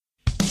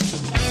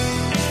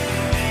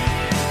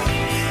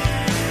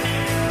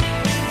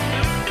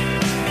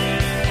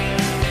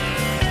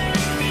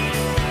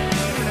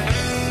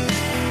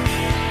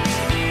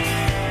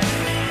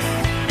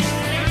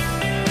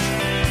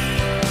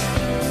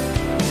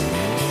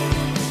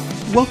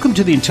Welcome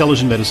to the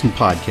Intelligent Medicine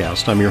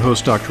Podcast. I'm your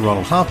host, Dr.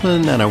 Ronald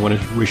Hoffman, and I want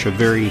to wish a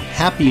very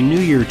happy new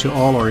year to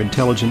all our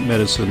Intelligent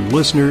Medicine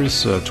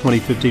listeners.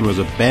 2015 was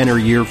a banner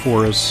year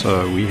for us.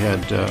 We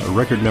had a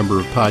record number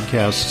of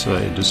podcasts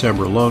in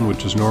December alone,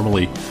 which is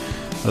normally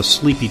a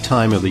sleepy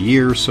time of the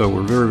year, so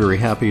we're very, very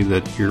happy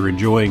that you're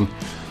enjoying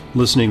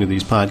listening to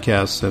these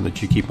podcasts and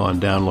that you keep on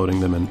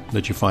downloading them and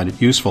that you find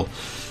it useful.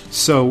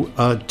 So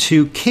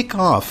to kick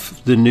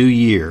off the new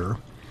year,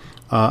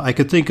 I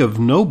could think of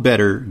no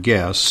better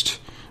guest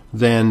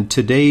than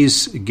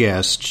today's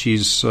guest.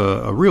 She's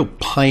a real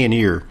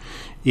pioneer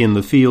in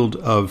the field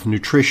of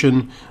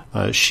nutrition.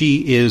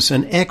 She is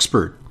an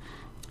expert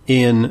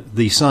in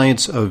the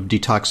science of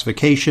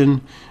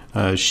detoxification.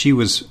 She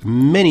was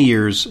many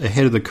years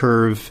ahead of the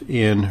curve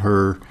in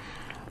her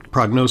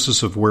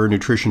prognosis of where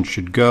nutrition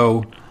should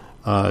go.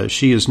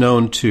 She is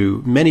known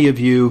to many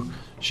of you.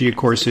 She, of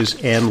course, is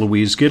Ann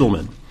Louise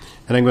Gittleman.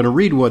 And I'm going to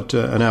read what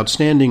an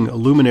outstanding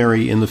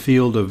luminary in the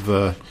field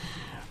of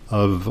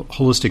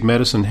holistic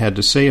medicine had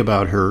to say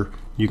about her.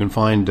 You can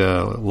find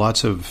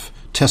lots of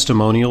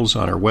testimonials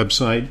on our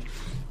website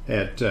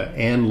at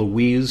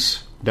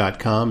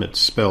annlouise.com.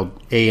 It's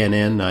spelled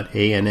A-N-N, not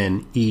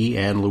A-N-N-E,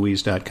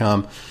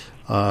 annlouise.com.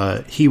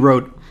 He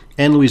wrote,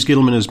 Ann Louise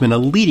Gittleman has been a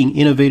leading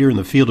innovator in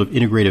the field of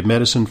integrative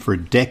medicine for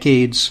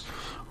decades.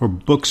 Her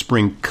books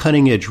bring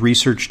cutting-edge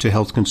research to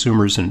health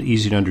consumers in an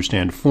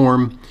easy-to-understand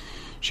form.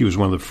 She was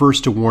one of the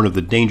first to warn of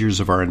the dangers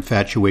of our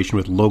infatuation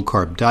with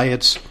low-carb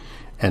diets,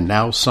 and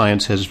now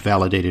science has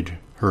validated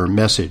her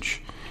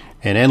message.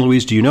 And Ann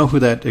Louise, do you know who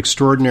that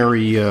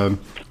extraordinary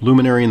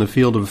luminary in the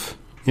field of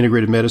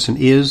integrative medicine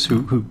is,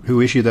 who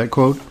issued that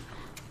quote?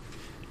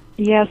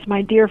 Yes,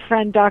 my dear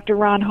friend, Dr.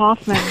 Ron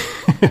Hoffman.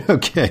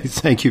 Okay,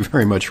 thank you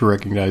very much for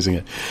recognizing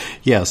it.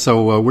 Yeah,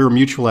 so we're a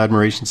mutual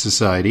admiration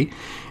society,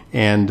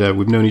 and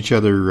we've known each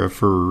other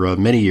for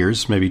many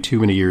years, maybe too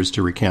many years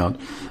to recount.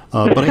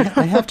 But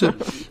I have to,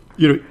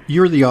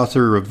 you're the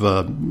author of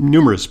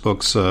numerous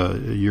books.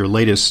 Your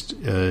latest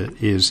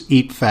is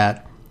Eat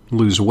Fat,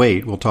 Lose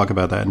Weight. We'll talk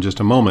about that in just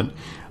a moment.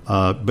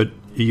 But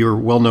you're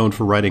well known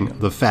for writing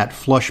The Fat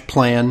Flush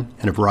Plan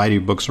and a variety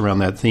of books around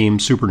that theme,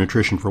 Super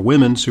Nutrition for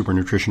Women, Super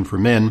Nutrition for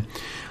Men.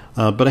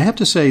 But I have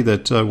to say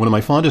that one of my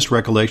fondest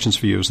recollections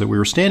for you is that we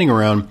were standing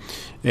around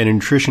at a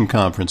nutrition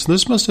conference.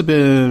 This must have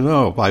been,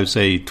 I would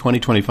say 20,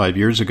 25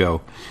 years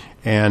ago.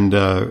 And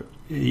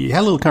you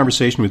had a little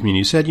conversation with me, and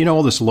you said,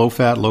 all this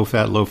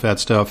low-fat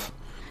stuff,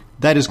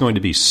 that is going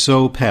to be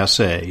so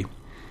passé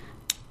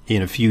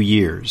in a few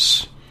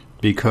years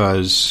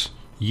because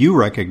you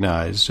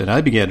recognized, and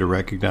I began to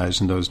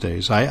recognize in those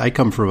days, I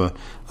come from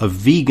a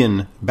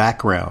vegan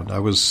background. I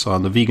was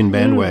on the vegan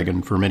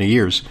bandwagon for many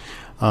years.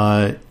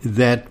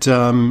 That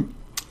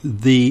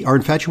our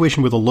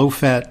infatuation with a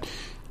low-fat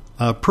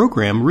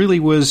program really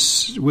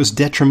was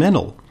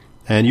detrimental,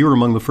 and you were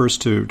among the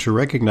first to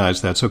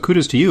recognize that. So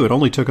kudos to you. It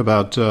only took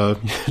about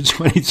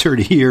 20,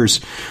 30 years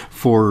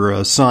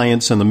for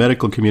science and the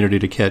medical community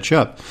to catch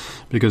up,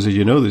 because as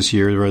you know, this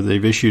year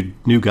they've issued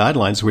new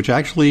guidelines which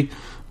actually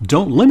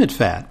don't limit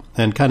fat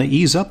and kind of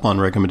ease up on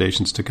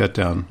recommendations to cut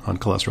down on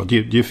cholesterol. Do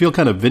you feel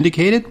kind of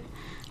vindicated?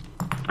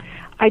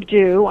 I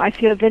do. I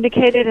feel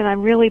vindicated, and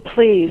I'm really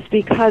pleased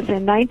because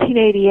in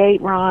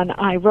 1988, Ron,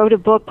 I wrote a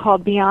book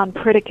called Beyond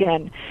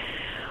Pritikin,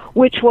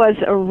 which was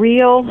a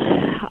real,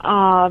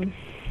 how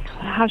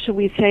should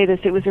we say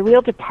this? It was a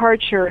real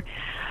departure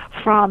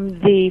from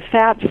the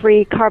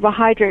fat-free,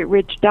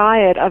 carbohydrate-rich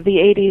diet of the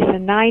 80s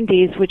and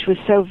 90s, which was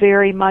so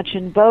very much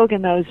in vogue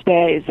in those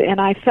days.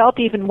 And I felt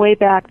even way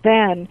back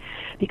then,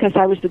 because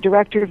I was the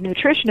director of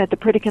nutrition at the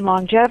Pritikin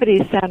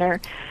Longevity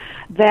Center,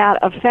 that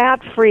a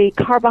fat-free,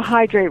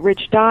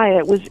 carbohydrate-rich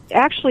diet was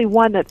actually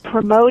one that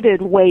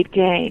promoted weight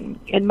gain.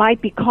 It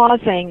might be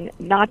causing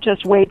not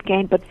just weight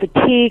gain, but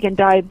fatigue and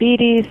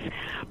diabetes,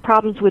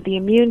 problems with the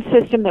immune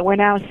system that we're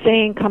now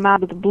seeing come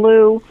out of the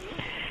blue,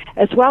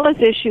 as well as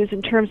issues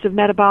in terms of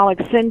metabolic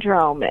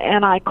syndrome.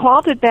 And I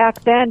called it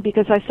back then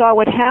because I saw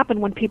what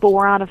happened when people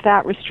were on a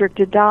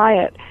fat-restricted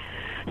diet.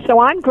 So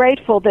I'm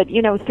grateful that,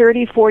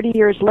 30, 40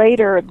 years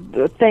later,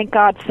 thank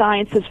God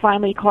science has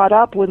finally caught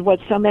up with what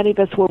so many of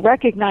us were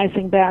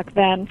recognizing back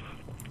then.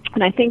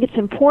 And I think it's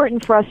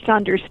important for us to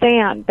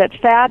understand that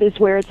fat is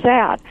where it's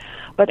at,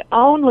 but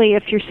only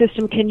if your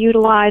system can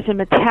utilize and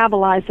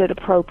metabolize it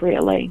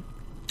appropriately.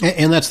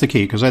 And that's the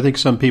key, because I think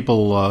some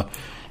people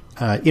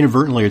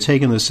inadvertently are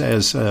taking this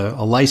as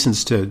a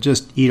license to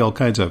just eat all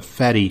kinds of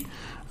fatty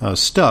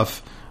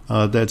stuff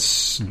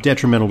that's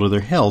detrimental to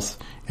their health.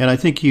 And I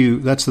think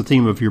that's the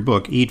theme of your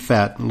book, Eat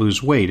Fat and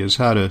Lose Weight, is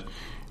how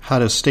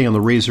to stay on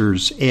the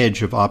razor's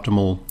edge of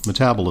optimal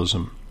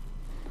metabolism.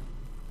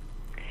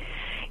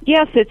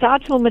 Yes, it's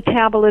optimal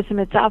metabolism,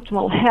 it's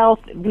optimal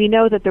health. We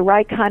know that the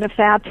right kind of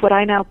fats, what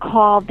I now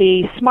call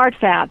the smart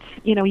fats,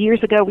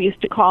 years ago we used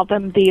to call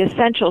them the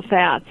essential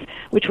fats,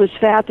 which was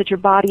fat that your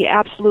body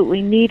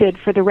absolutely needed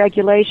for the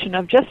regulation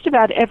of just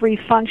about every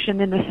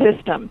function in the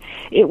system.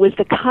 It was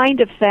the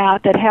kind of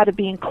fat that had to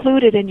be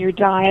included in your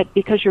diet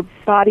because your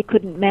body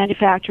couldn't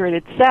manufacture it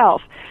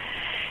itself.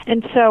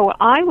 And so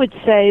I would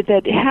say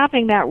that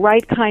having that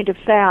right kind of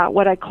fat,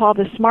 what I call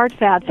the smart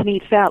fats and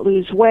eat fat,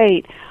 lose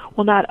weight,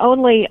 will not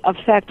only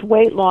affect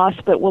weight loss,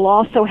 but will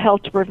also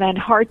help to prevent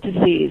heart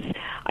disease.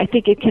 I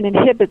think it can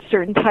inhibit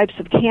certain types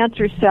of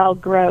cancer cell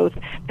growth.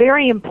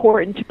 Very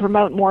important to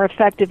promote more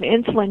effective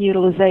insulin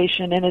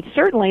utilization, and it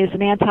certainly is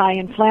an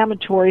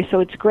anti-inflammatory, so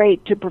it's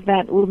great to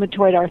prevent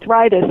rheumatoid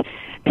arthritis,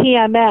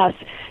 PMS,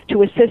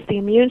 to assist the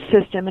immune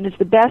system, and is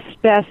the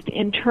best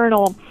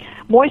internal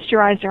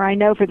moisturizer I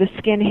know for the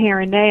skin, hair,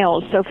 and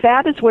nails. So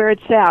fat is where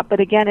it's at, but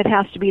again, it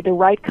has to be the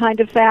right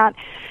kind of fat.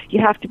 You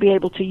have to be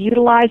able to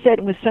utilize it,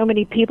 and with so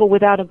many people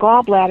without a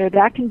gallbladder,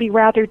 that can be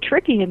rather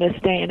tricky in this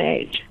day and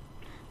age.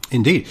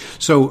 Indeed.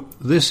 So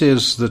this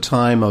is the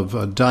time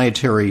of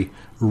dietary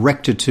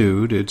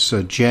rectitude. It's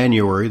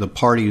January, the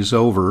party's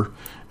over,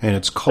 and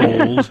it's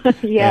cold.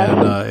 Yes.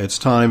 And it's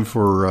time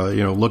for,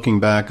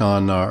 looking back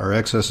on our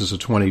excesses of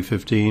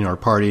 2015, our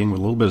partying with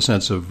a little bit of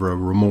sense of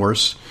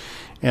remorse.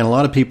 And a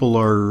lot of people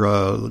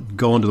are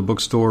going to the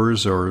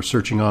bookstores or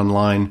searching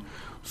online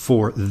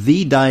for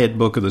the diet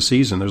book of the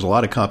season. There's a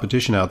lot of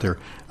competition out there.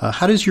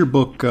 How does your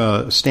book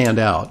stand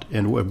out,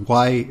 and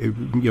why?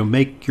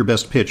 Make your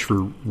best pitch for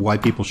why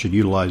people should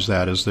utilize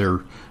that as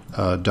their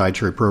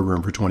dietary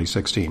program for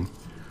 2016.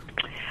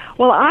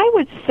 Well, I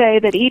would say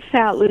that Eat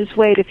Fat, Lose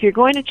Weight, if you're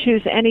going to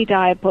choose any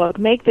diet book,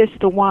 make this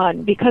the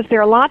one, because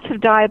there are lots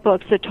of diet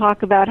books that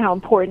talk about how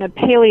important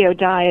a paleo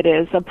diet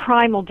is, a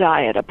primal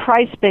diet, a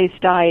price-based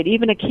diet,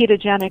 even a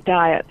ketogenic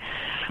diet.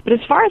 But as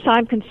far as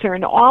I'm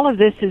concerned, all of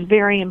this is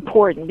very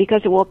important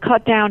because it will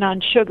cut down on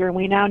sugar. And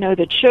we now know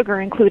that sugar,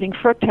 including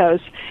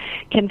fructose,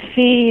 can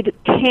feed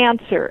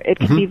cancer. It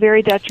can be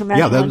very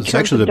detrimental in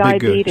terms of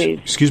diabetes.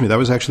 That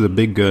was actually the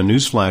big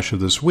news flash of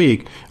this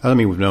week. I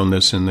mean, we've known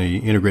this in the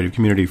integrative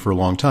community for a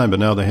long time, but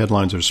now the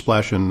headlines are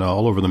splashing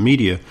all over the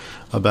media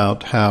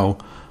about how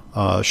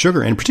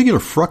sugar, and in particular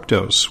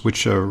fructose,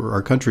 which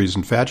our country is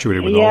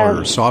infatuated with, all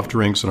our soft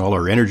drinks and all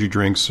our energy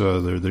drinks.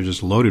 They're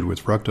just loaded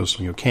with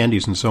fructose,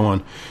 candies and so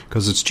on,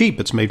 because it's cheap.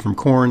 It's made from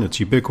corn. It's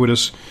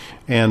ubiquitous.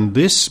 And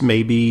this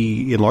may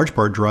be, in large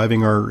part,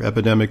 driving our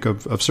epidemic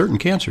of certain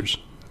cancers.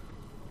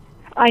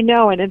 I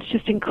know, and it's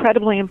just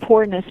incredibly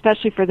important,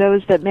 especially for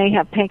those that may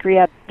have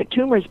pancreatic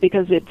tumors,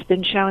 because it's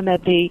been shown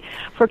that the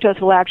fructose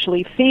will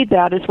actually feed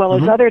that as well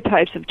as other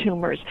types of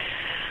tumors.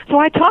 So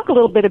I talk a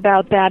little bit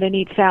about that in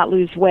Eat Fat,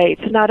 Lose Weight.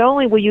 So not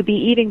only will you be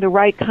eating the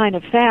right kind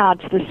of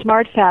fats, the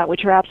smart fat,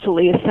 which are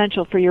absolutely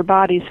essential for your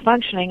body's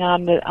functioning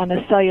on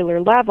the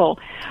cellular level,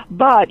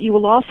 but you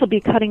will also be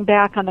cutting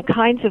back on the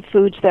kinds of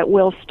foods that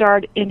will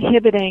start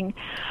inhibiting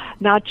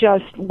not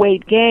just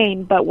weight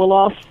gain, but will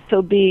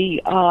also be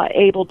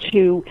able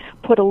to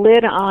put a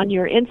lid on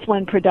your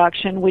insulin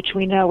production, which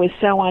we know is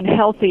so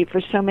unhealthy for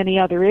so many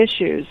other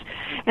issues.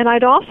 And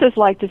I'd also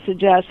like to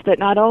suggest that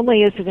not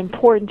only is it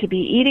important to be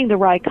eating the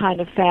right kind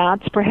of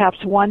fats,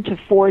 perhaps 1 to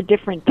 4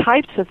 different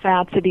types of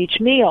fats at each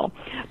meal,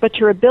 but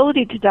your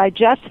ability to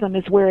digest them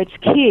is where it's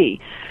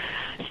key.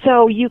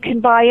 So you can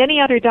buy any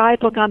other diet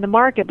book on the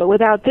market, but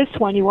without this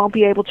one, you won't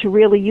be able to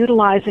really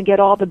utilize and get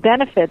all the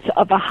benefits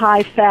of a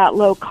high-fat,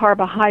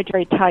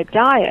 low-carbohydrate type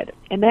diet.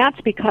 And that's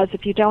because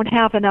if you don't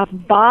have enough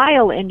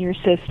bile in your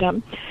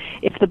system,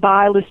 if the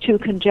bile is too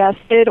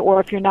congested, or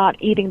if you're not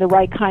eating the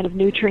right kind of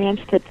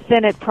nutrients that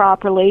thin it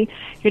properly,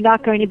 you're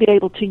not going to be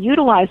able to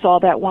utilize all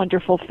that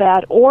wonderful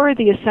fat or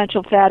the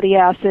essential fatty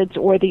acids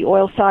or the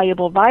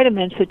oil-soluble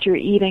vitamins that you're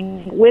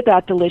eating with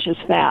that delicious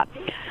fat.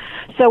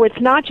 So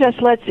it's not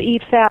just let's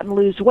eat fat and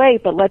lose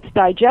weight, but let's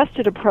digest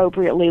it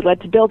appropriately.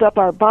 Let's build up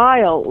our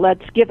bile.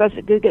 Let's give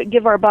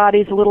our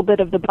bodies a little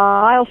bit of the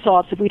bile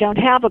salts if we don't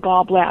have a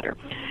gallbladder.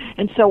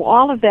 And so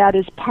all of that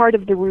is part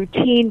of the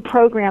routine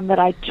program that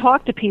I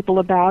talk to people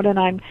about, and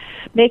I'm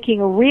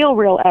making a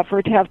real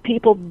effort to have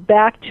people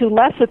back to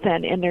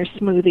lecithin in their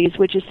smoothies,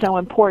 which is so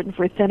important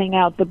for thinning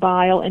out the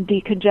bile and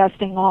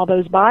decongesting all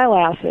those bile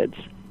acids.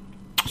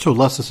 So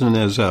lecithin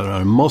has an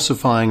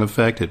emulsifying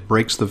effect. It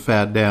breaks the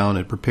fat down.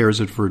 It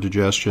prepares it for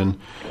digestion.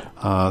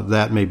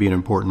 That may be an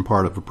important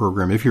part of a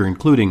program if you're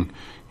including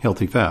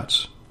healthy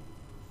fats.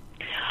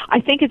 I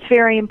think it's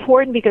very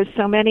important because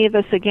so many of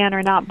us, again,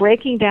 are not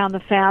breaking down the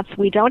fats.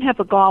 We don't have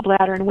a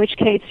gallbladder, in which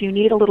case you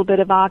need a little bit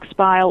of ox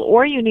bile,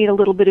 or you need a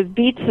little bit of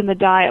beets in the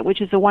diet,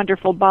 which is a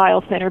wonderful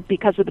bile thinner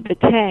because of the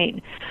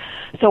betaine.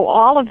 So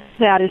all of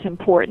that is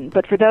important.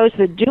 But for those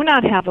that do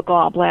not have a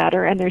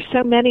gallbladder, and there's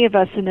so many of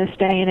us in this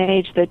day and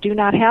age that do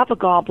not have a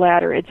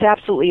gallbladder, it's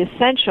absolutely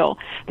essential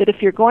that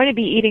if you're going to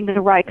be eating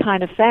the right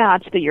kind of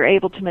fats, that you're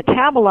able to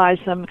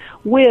metabolize them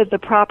with the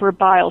proper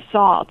bile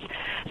salts.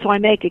 So I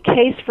make a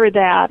case for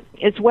that,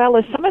 as well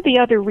as some of the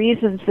other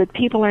reasons that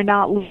people are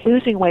not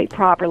losing weight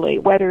properly,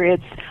 whether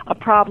it's a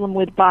problem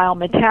with bile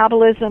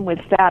metabolism, with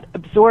fat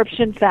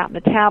absorption, fat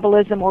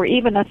metabolism, or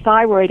even a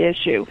thyroid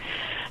issue.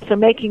 So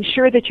making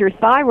sure that your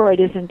thyroid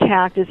is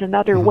intact is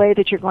another way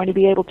that you're going to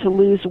be able to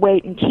lose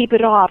weight and keep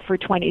it off for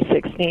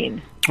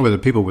 2016. Well, the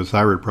people with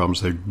thyroid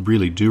problems, they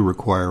really do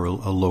require a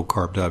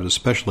low-carb diet,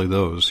 especially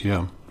those,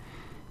 yeah.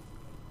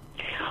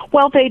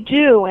 Well, they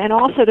do, and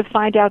also to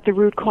find out the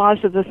root cause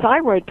of the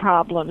thyroid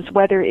problems,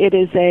 whether it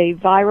is a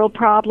viral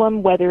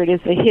problem, whether it is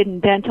a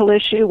hidden dental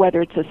issue,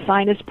 whether it's a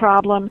sinus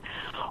problem,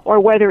 or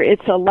whether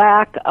it's a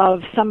lack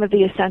of some of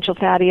the essential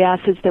fatty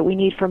acids that we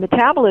need for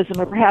metabolism,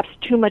 or perhaps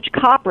too much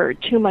copper,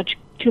 too much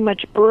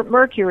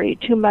mercury,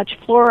 too much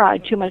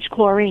fluoride, too much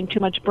chlorine, too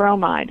much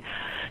bromide.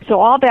 So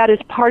all that is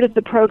part of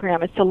the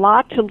program. It's a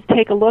lot to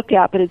take a look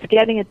at, but it's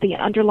getting at the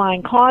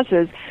underlying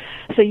causes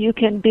so you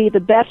can be the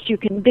best you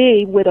can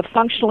be with a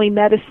functionally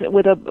medicine,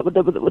 with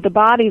a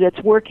body that's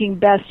working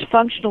best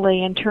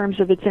functionally in terms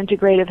of its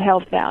integrative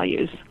health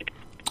values.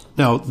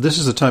 Now, this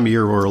is the time of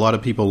year where a lot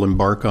of people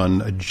embark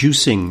on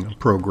juicing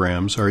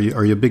programs. Are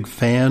you a big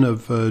fan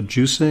of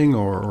juicing,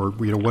 or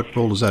what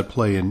role does that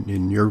play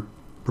in your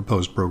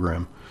proposed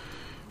program?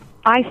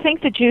 I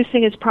think the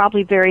juicing is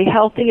probably very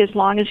healthy as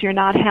long as you're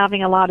not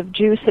having a lot of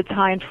juice that's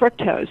high in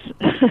fructose.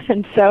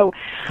 And so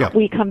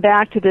we come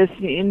back to this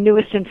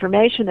newest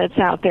information that's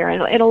out there.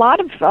 And a lot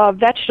of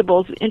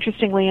vegetables,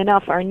 interestingly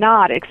enough, are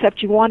not,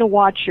 except you want to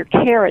watch your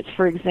carrots,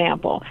 for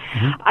example.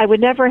 Mm-hmm. I would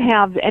never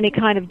have any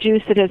kind of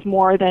juice that has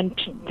more than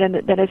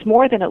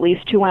at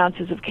least 2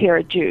 ounces of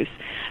carrot juice.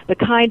 The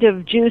kind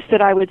of juice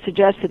that I would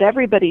suggest that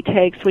everybody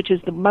takes, which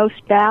is the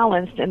most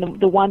balanced and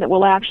the one that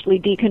will actually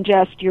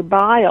decongest your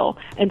bile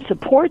and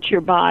support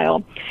your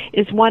bile,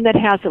 is one that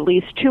has at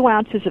least 2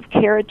 ounces of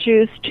carrot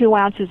juice, 2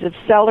 ounces of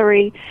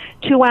celery,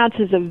 2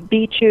 ounces of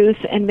beet juice,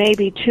 and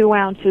maybe 2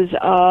 ounces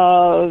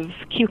of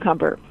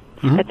cucumber.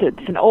 Mm-hmm.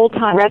 It's an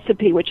old-time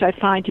recipe, which I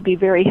find to be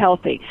very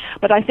healthy.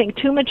 But I think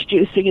too much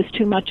juicing is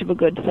too much of a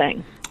good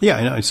thing. Yeah,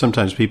 I know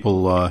sometimes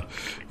people,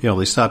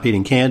 they stop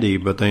eating candy,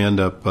 but they end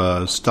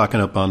up stocking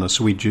up on the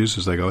sweet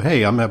juices. They go,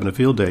 hey, I'm having a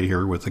field day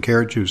here with the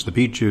carrot juice, the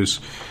beet juice,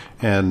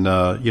 and,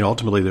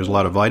 ultimately there's a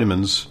lot of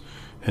vitamins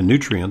and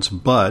nutrients,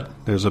 but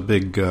there's a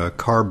big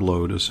carb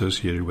load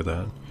associated with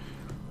that.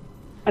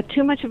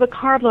 Too much of a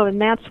carb load, and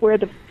that's where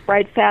the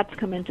right fats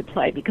come into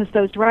play, because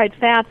those right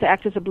fats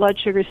act as a blood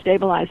sugar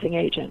stabilizing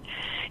agent.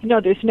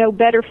 There's no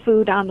better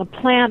food on the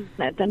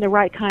planet than the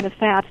right kind of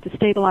fats to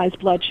stabilize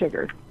blood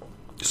sugar.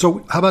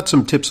 So how about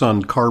some tips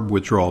on carb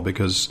withdrawal?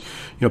 Because,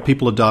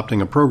 people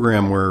adopting a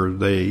program where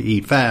they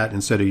eat fat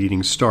instead of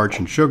eating starch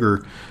and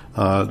sugar,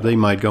 they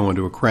might go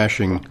into a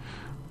crashing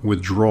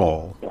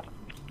withdrawal.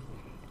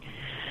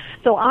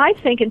 So I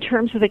think in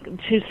terms of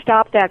to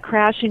stop that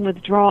crashing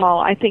withdrawal,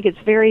 I think it's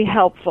very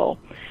helpful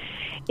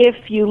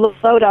if you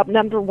load up,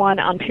 number one,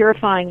 on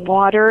purifying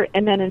water,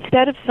 and then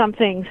instead of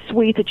something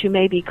sweet that you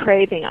may be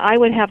craving, I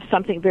would have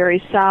something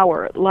very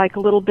sour, like a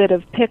little bit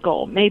of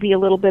pickle, maybe a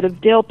little bit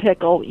of dill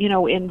pickle,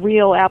 in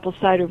real apple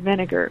cider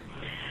vinegar.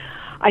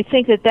 I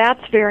think that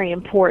that's very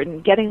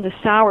important, getting the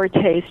sour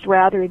taste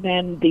rather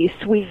than the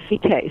sweet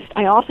taste.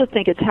 I also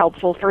think it's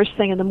helpful first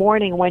thing in the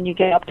morning when you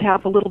get up to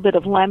have a little bit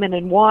of lemon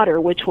and water,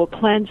 which will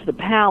cleanse the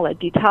palate,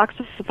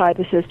 detoxify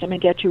the system,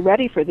 and get you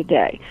ready for the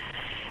day.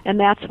 And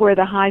that's where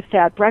the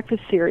high-fat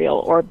breakfast cereal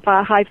or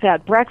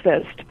high-fat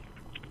breakfast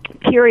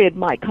period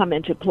might come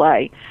into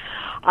play.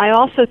 I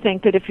also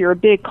think that if you're a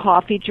big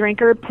coffee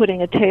drinker,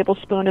 putting a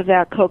tablespoon of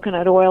that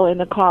coconut oil in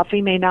the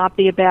coffee may not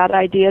be a bad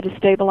idea to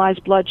stabilize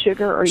blood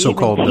sugar, or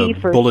so-called even tea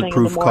first bulletproof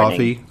thing in the morning.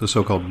 Coffee, the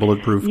so-called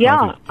bulletproof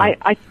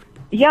coffee.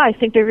 I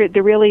think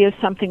there really is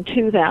something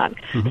to that.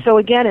 Mm-hmm. So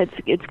again,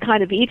 it's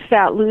kind of eat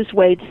fat, lose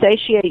weight,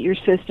 satiate your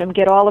system,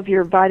 get all of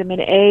your vitamin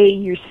A,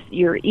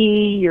 your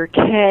E, your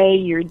K,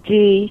 your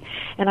D,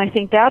 and I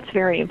think that's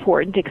very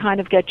important to kind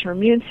of get your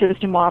immune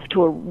system off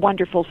to a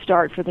wonderful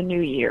start for the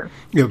new year.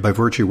 Yeah, by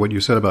virtue of what you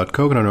said about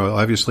coconut oil,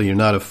 obviously you're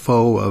not a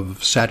foe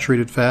of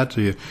saturated fat.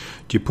 Do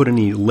you put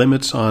any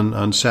limits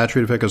on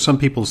saturated fat? Because some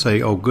people say,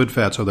 good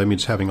fat, so that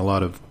means having a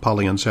lot of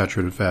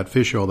polyunsaturated fat,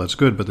 fish oil, that's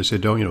good. But they say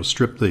don't,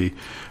 strip the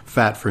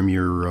fat from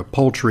your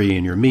poultry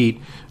and your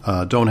meat.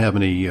 Don't have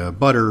any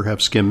butter,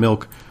 have skim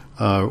milk.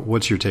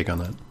 What's your take on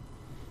that?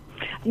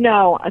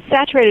 No,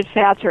 saturated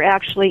fats are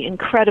actually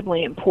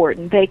incredibly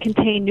important. They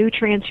contain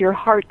nutrients your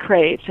heart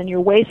craves and your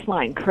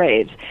waistline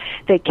craves.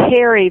 They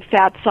carry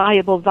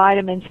fat-soluble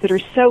vitamins that are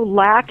so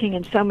lacking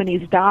in so many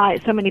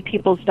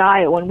people's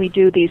diet when we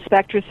do these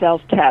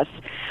SpectraCells tests.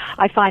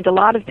 I find a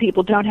lot of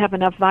people don't have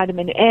enough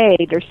vitamin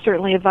A. There's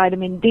certainly a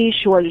vitamin D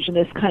shortage in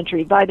this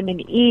country, vitamin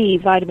E,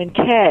 vitamin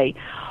K.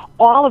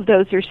 All of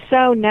those are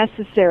so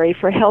necessary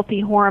for healthy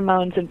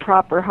hormones and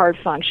proper heart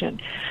function.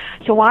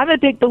 So I'm a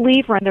big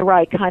believer in the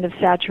right kind of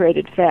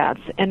saturated fats.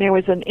 And there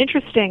was an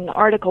interesting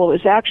article. It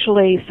was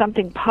actually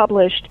something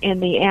published in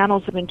the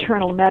Annals of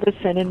Internal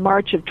Medicine in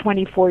March of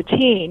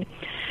 2014,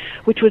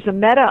 which was a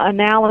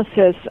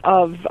meta-analysis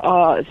of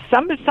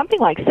something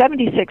like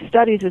 76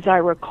 studies, as I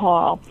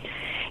recall.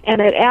 And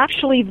it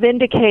actually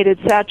vindicated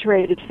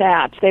saturated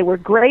fats. They were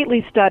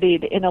greatly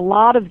studied in a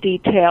lot of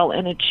detail,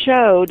 and it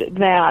showed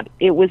that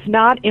it was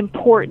not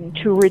important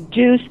to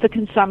reduce the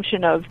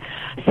consumption of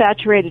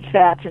saturated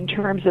fats in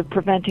terms of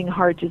preventing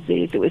heart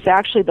disease. It was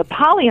actually the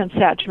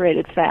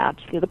polyunsaturated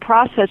fats, the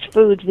processed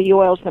foods, the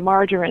oils, the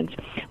margarines,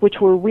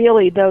 which were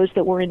really those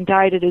that were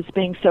indicted as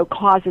being so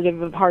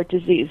causative of heart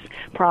disease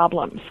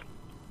problems.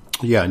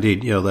 Yeah,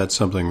 indeed. That's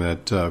something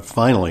that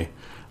finally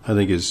I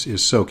think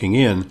is soaking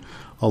in.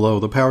 Although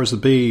the powers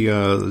that be,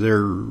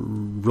 they're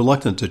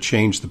reluctant to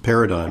change the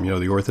paradigm.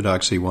 The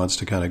orthodoxy wants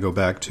to kind of go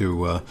back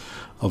to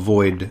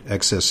avoid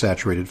excess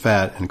saturated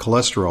fat and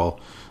cholesterol.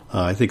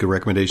 I think the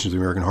recommendations of the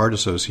American Heart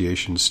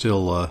Association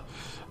still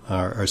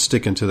are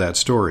sticking to that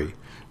story.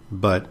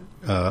 But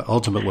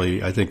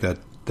ultimately, I think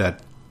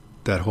that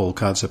whole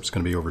concept is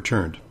going to be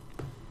overturned.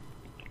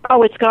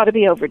 Oh, it's got to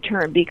be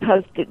overturned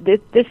because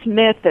this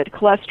myth that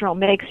cholesterol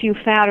makes you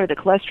fat or that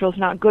cholesterol is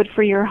not good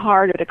for your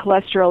heart or that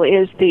cholesterol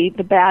is the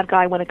bad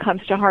guy when it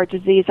comes to heart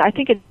disease, I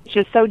think it's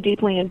just so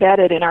deeply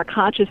embedded in our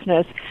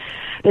consciousness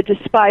that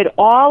despite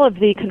all of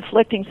the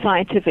conflicting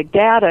scientific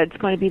data, it's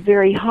going to be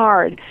very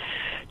hard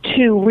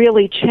to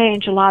really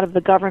change a lot of the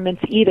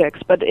government's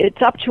edicts. But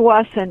it's up to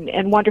us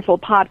and wonderful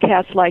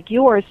podcasts like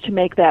yours to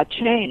make that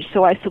change.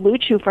 So I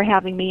salute you for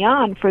having me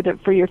on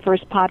for your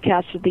first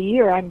podcast of the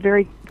year. I'm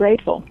very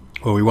grateful.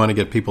 Well, we want to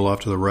get people off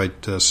to the right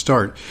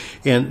start.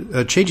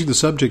 And changing the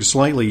subject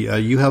slightly,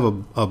 you have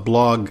a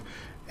blog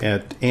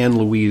at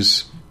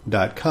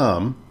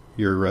AnnLouise.com,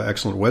 your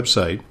excellent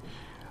website,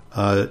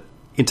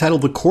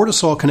 entitled The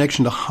Cortisol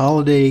Connection to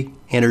Holiday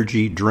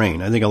Energy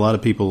Drain. I think a lot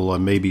of people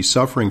may be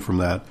suffering from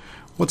that.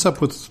 What's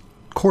up with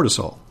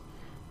cortisol?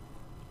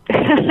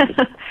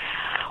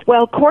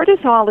 Well,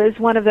 cortisol is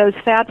one of those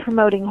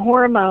fat-promoting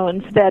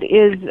hormones that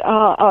is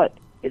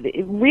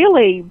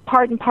really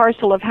part and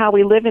parcel of how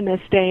we live in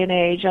this day and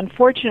age.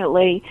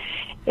 Unfortunately,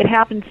 it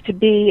happens to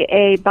be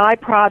a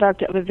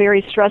byproduct of a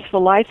very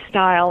stressful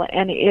lifestyle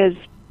and is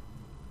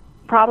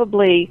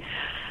probably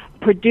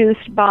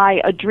produced by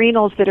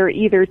adrenals that are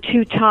either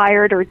too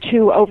tired or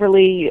too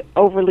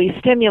overly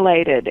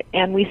stimulated.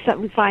 And we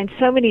find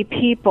so many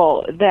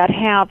people that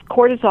have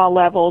cortisol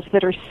levels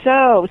that are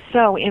so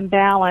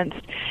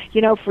imbalanced.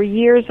 For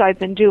years I've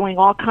been doing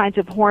all kinds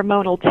of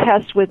hormonal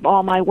tests with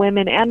all my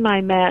women and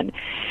my men.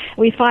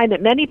 We find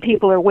that many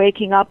people are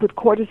waking up with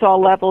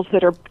cortisol levels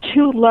that are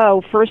too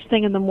low first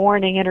thing in the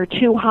morning and are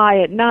too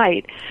high at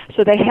night.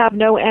 So they have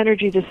no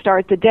energy to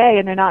start the day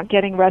and they're not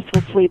getting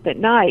restful sleep at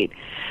night.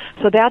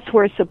 So that's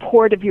where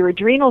support of your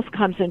adrenals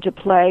comes into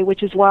play,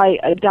 which is why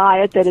a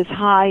diet that is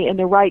high in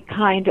the right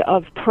kind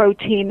of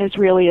protein is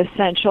really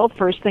essential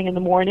first thing in the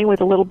morning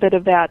with a little bit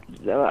of that,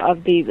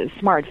 of the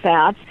smart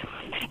fats.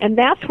 And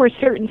that's where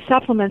certain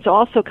supplements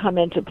also come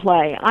into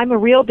play. I'm a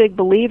real big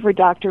believer,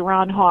 Dr.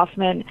 Ron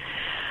Hoffman,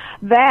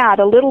 that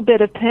a little bit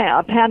of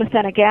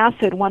pantothenic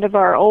acid, one of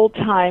our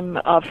old-time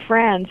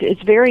friends, is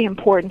very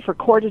important for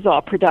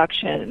cortisol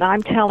production. And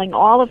I'm telling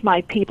all of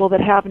my people that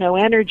have no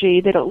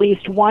energy that at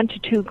least 1 to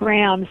 2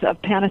 grams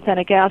of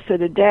pantothenic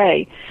acid a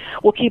day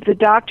will keep the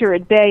doctor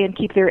at bay and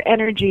keep their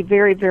energy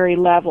very, very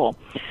level.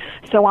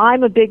 So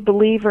I'm a big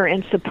believer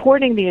in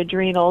supporting the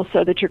adrenals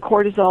so that your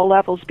cortisol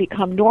levels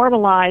become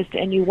normalized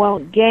and you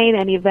won't gain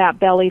any of that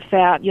belly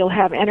fat. You'll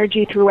have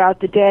energy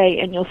throughout the day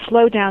and you'll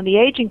slow down the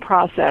aging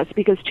process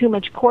because too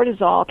much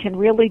cortisol can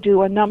really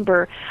do a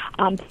number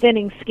on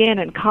thinning skin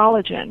and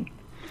collagen.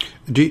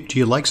 Do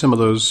you like some of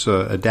those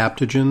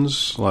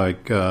adaptogens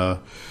like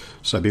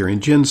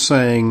Siberian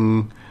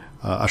ginseng,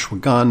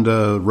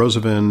 ashwagandha,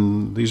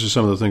 rosamin? These are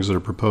some of the things that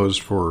are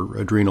proposed for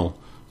adrenal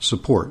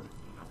support.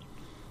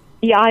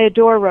 Yeah, I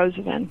adore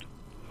rosamin.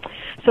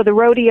 So the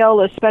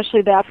rhodiola,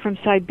 especially that from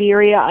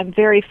Siberia, I'm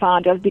very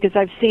fond of because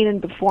I've seen in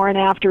before and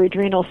after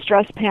adrenal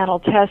stress panel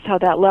tests how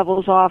that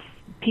levels off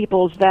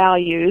people's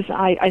values.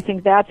 I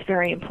think that's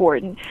very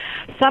important.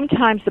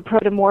 Sometimes the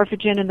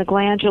protomorphogen in the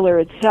glandular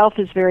itself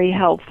is very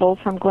helpful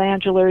from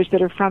glandulars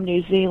that are from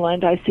New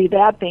Zealand. I see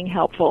that being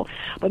helpful.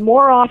 But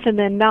more often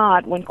than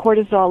not, when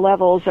cortisol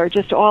levels are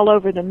just all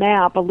over the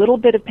map, a little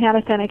bit of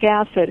pantothenic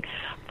acid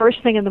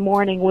first thing in the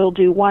morning will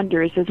do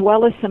wonders, as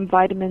well as some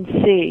vitamin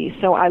C.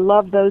 So I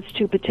love those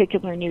two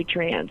particular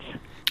nutrients.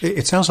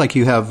 It sounds like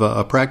you have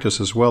a practice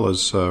as well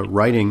as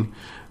writing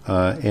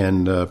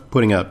and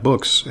putting out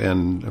books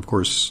and, of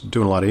course,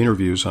 doing a lot of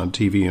interviews on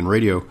TV and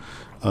radio.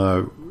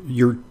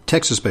 You're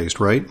Texas-based,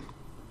 right?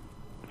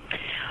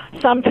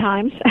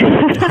 Sometimes.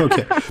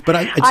 Okay,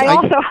 but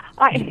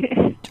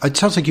it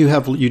sounds like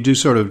you do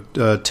sort of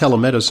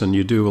telemedicine.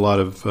 You do a lot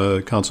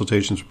of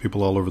consultations with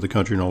people all over the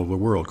country and all over the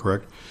world,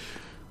 correct?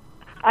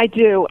 I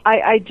do.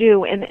 I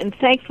do. And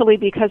thankfully,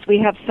 because we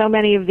have so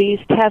many of these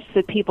tests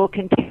that people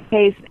can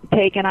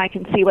take and I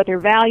can see what their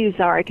values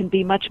are, I can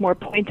be much more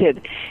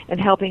pointed in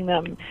helping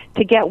them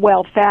to get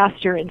well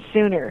faster and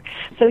sooner.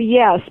 So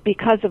yes,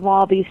 because of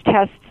all these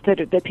tests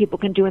that people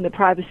can do in the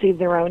privacy of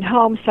their own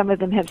home, some of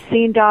them have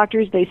seen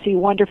doctors. They see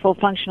wonderful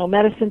functional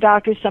medicine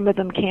doctors. Some of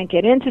them can't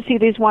get in to see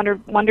these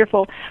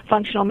wonderful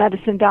functional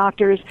medicine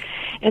doctors.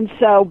 And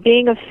so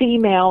being a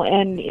female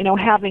and,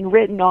 having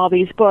written all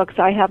these books,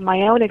 I have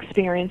my own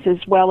experience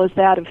as well as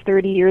that of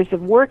 30 years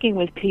of working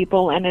with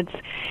people. And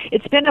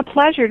it's been a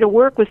pleasure to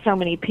work with so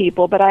many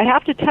people. But I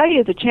have to tell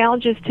you, the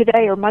challenges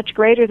today are much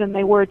greater than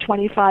they were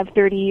 25,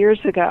 30 years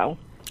ago.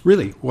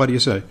 Really? Why do you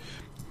say?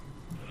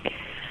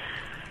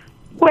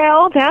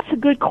 Well, that's a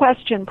good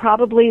question,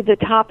 probably the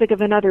topic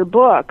of another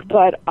book,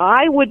 but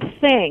I would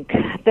think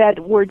that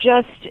we're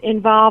just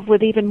involved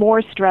with even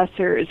more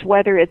stressors,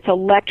 whether it's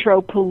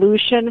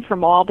electropollution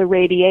from all the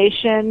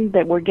radiation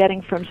that we're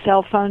getting from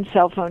cell phones,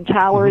 cell phone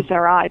towers,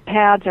 our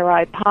iPads,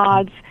 our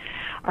iPods,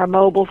 our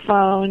mobile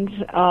phones,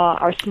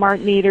 our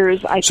smart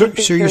meters. I think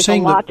there's a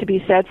lot to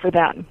be said for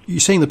that. You're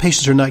saying the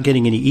patients are not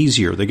getting any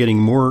easier. They're getting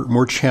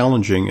more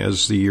challenging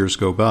as the years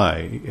go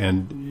by.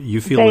 And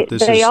you feel that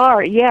this is... They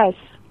are, yes.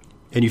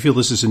 And you feel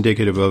this is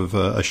indicative of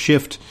a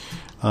shift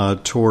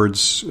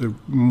towards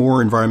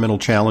more environmental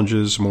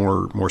challenges,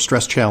 more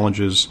stress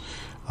challenges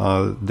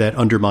that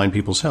undermine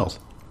people's health.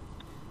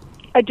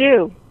 I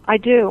do.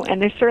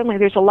 And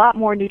there's a lot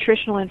more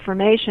nutritional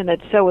information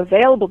that's so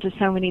available to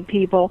so many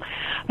people,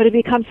 but it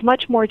becomes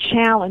much more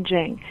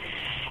challenging.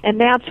 And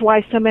that's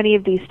why so many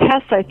of these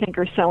tests, I think,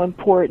 are so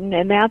important,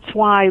 and that's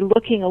why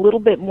looking a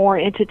little bit more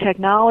into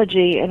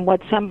technology and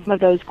what some of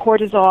those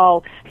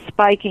cortisol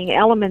spiking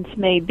elements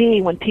may be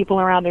when people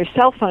are on their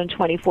cell phone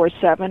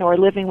 24/7 or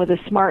living with a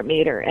smart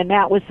meter. And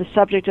that was the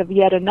subject of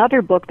yet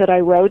another book that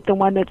I wrote, the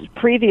one that's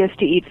previous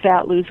to Eat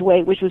Fat, Lose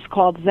Weight, which was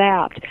called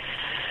Zapped.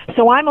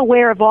 So I'm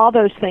aware of all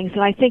those things,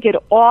 and I think it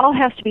all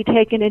has to be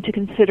taken into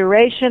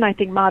consideration. I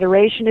think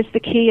moderation is the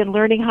key, and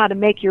learning how to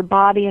make your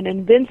body an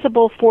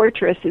invincible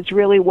fortress is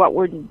really what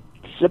we're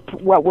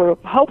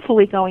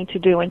hopefully going to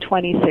do in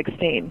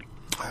 2016.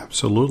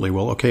 Absolutely.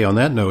 Well, okay, on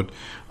that note,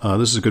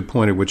 this is a good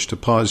point at which to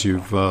pause.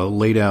 You've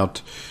laid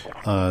out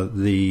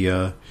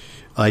the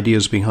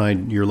ideas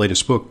behind your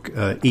latest book,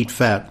 Eat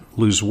Fat,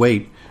 Lose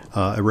Weight.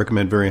 I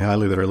recommend very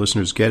highly that our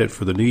listeners get it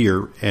for the new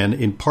year. And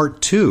in part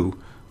 2,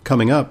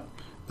 coming up,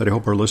 that I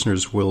hope our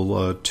listeners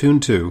will tune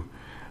to,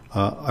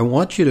 I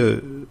want you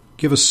to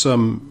give us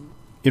some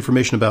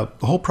information about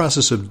the whole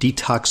process of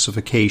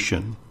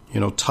detoxification.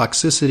 You know,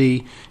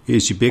 toxicity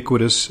is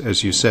ubiquitous.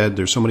 As you said,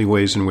 there's so many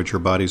ways in which our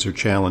bodies are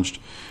challenged.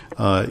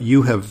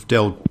 You have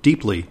delved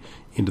deeply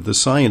into the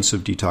science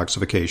of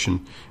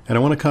detoxification, and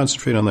I want to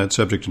concentrate on that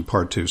subject in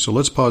part 2. So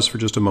let's pause for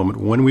just a moment.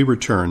 When we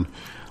return,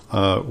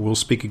 we'll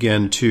speak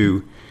again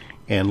to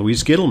Ann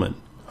Louise Gittleman,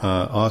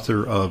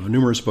 author of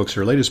numerous books.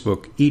 Her latest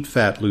book, Eat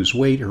Fat, Lose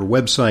Weight. Her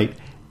website,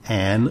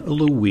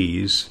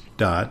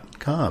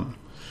 AnnLouise.com.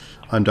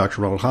 I'm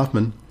Dr. Ronald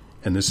Hoffman,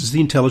 and this is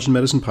the Intelligent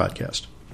Medicine Podcast.